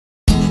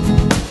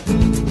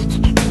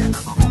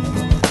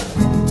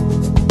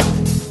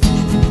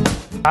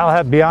I'll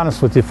have to be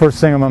honest with you. First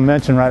thing I'm going to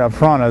mention right up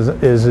front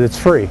is it's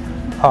free.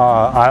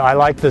 I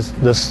like this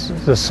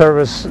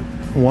service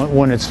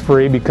when it's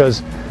free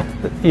because,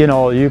 you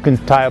know, you can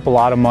tie up a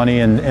lot of money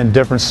in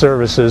different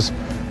services,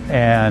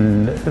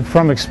 and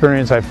from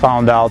experience I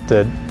found out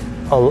that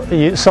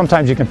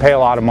sometimes you can pay a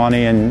lot of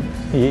money and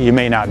you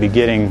may not be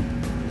getting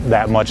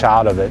that much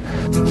out of it.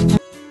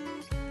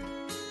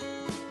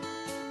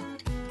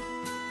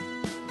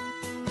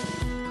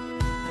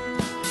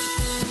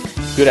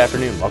 Good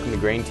afternoon. Welcome to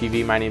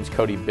GrainTV. My name is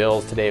Cody.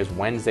 Today is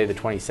Wednesday the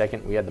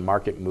 22nd. We had the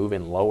market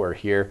moving lower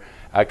here,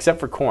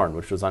 except for corn,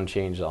 which was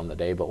unchanged on the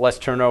day. But let's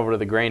turn over to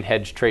the grain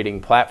hedge trading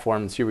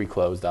platform and see where we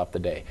closed off the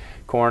day.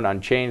 Corn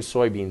unchanged,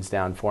 soybeans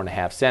down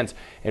 4.5 cents,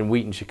 and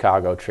wheat in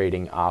Chicago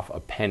trading off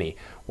a penny.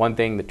 One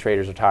thing that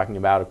traders are talking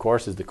about, of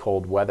course, is the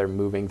cold weather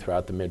moving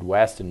throughout the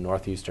Midwest and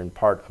northeastern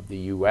part of the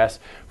U.S.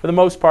 For the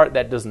most part,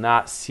 that does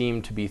not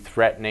seem to be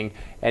threatening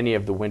any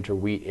of the winter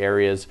wheat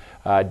areas.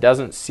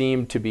 Doesn't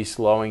seem to be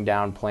slowing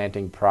down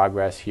planting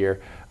progress here,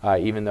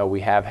 even though we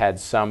have had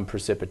some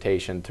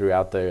precipitation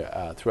throughout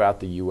the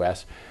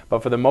U.S.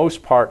 But for the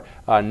most part,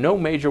 no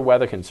major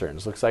weather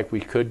concerns. Looks like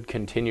we could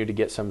continue to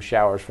get some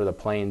showers for the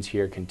plains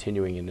here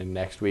continuing into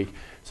next week,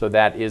 so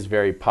that is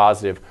very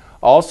positive.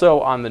 Also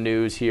on the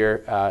news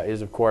here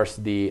is, of course,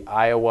 the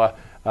Iowa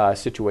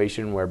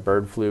situation where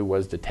bird flu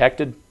was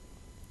detected.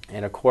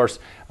 And of course,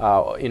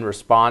 in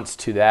response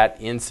to that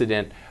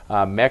incident,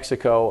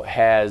 Mexico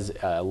has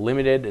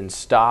limited and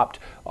stopped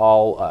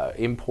all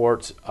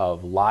imports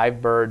of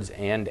live birds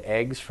and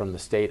eggs from the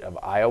state of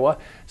Iowa.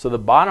 So the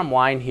bottom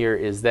line here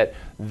is that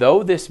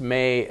though this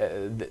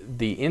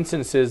the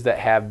instances that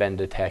have been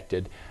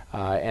detected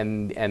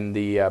and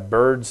the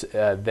birds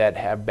that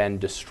have been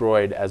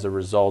destroyed as a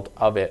result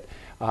of it,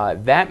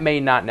 that may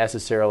not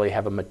necessarily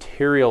have a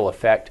material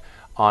effect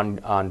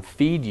on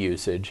feed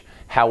usage.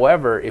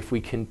 However, if we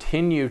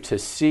continue to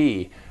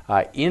see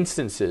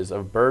instances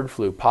of bird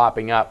flu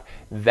popping up,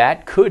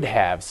 that could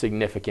have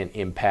significant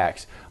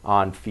impacts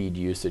on feed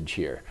usage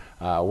here.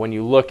 When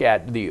you look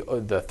at the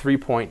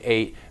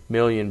 3.8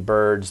 million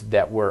birds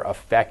that were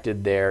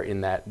affected there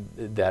in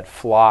that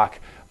flock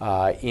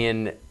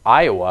in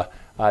Iowa,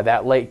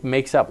 that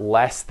makes up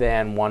less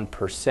than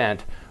 1%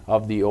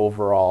 of the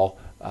overall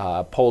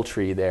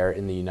poultry there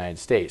in the United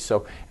States.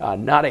 So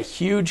not a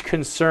huge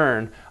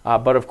concern,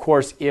 but of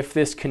course if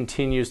this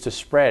continues to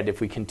spread, if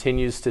we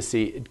continue to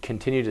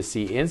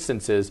see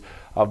instances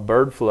of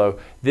bird flu,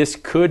 this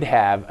could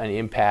have an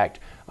impact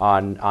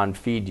on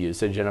feed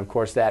usage, and of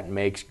course that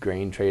makes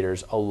grain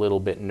traders a little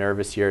bit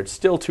nervous here. It's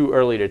still too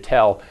early to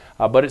tell,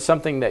 but it's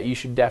something that you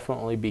should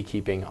definitely be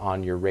keeping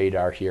on your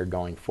radar here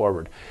going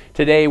forward.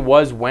 Today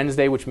was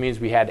Wednesday, which means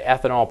we had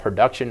ethanol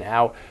production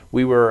out.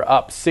 We were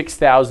up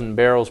 6,000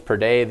 barrels per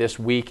day this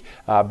week,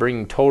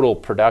 bringing total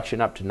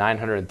production up to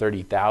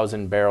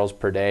 930,000 barrels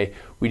per day.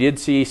 We did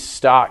see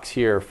stocks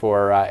here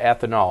for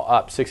ethanol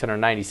up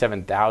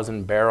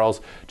 697,000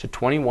 barrels to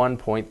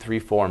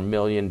 21.34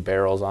 million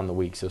barrels on the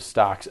week. So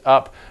stocks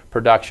up,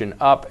 production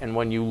up, and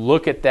when you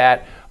look at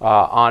that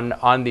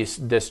on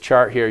this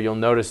chart here, you'll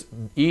notice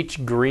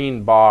each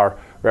green bar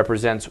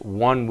represents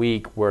 1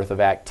 week worth of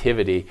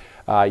activity.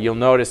 You'll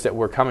notice that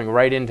we're coming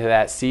right into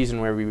that season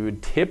where we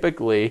would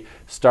typically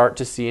start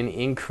to see an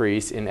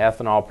increase in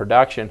ethanol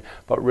production,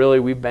 but really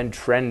we've been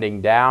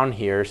trending down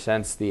here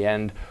since the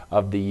end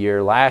of the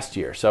year last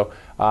year. So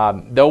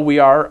though we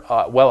are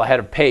well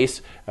ahead of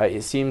pace,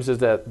 it seems as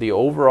that the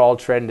overall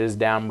trend is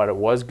down, but it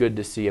was good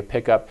to see a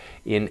pickup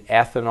in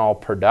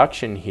ethanol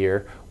production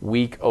here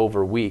week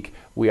over week.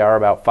 We are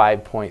about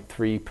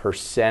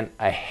 5.3%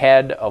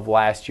 ahead of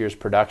last year's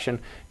production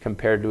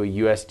compared to a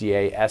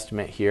USDA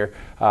estimate here.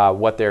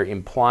 What they're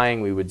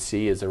implying we would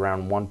see is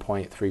around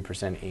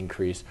 1.3%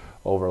 increase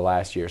over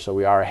last year. So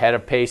we are ahead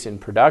of pace in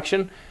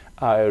production.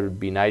 It would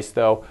be nice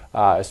though,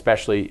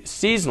 especially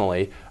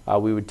seasonally,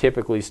 we would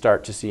typically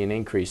start to see an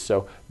increase.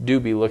 So do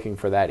be looking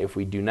for that. If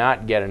we do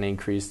not get an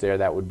increase there,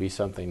 that would be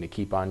something to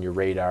keep on your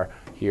radar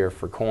here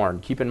for corn.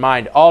 Keep in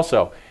mind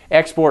also,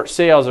 export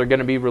sales are going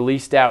to be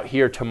released out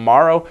here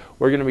tomorrow.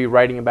 We're going to be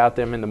writing about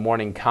them in the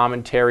morning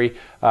commentary,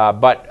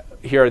 but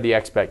here are the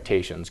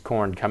expectations.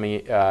 Corn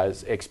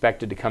is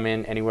expected to come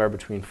in anywhere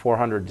between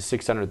 400 to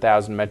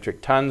 600,000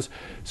 metric tons.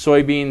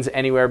 Soybeans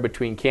anywhere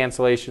between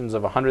cancellations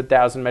of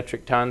 100,000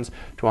 metric tons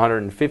to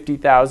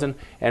 150,000,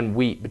 and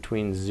wheat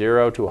between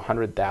 0 to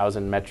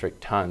 100,000 metric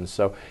tons.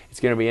 So it's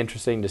going to be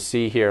interesting to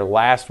see here.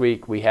 Last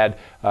week we had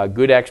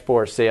good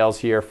export sales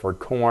here for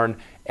corn.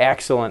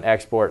 Excellent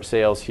export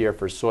sales here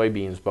for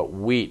soybeans, but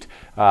wheat,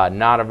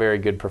 not a very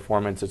good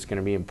performance. It's going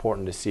to be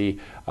important to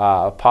see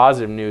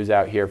positive news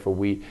out here for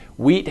wheat.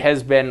 Wheat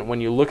has been, when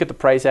you look at the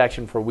price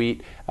action for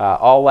wheat,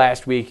 all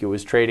last week it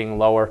was trading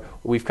lower.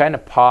 We've kind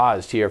of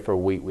paused here for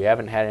wheat. We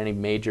haven't had any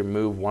major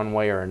move one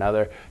way or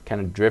another,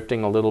 kind of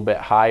drifting a little bit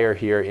higher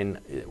here in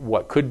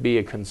what could be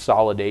a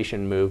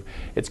consolidation move.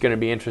 It's going to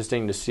be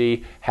interesting to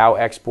see how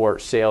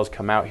export sales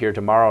come out here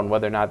tomorrow and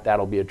whether or not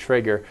that'll be a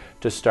trigger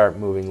to start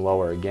moving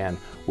lower again.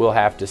 We'll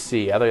have to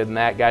see. Other than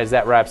that, guys,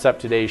 that wraps up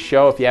today's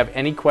show. If you have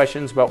any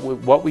questions about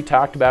what we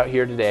talked about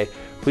here today,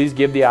 please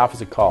give the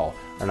office a call.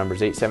 Our number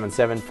is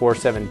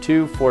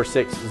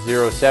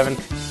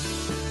 877-472-4607.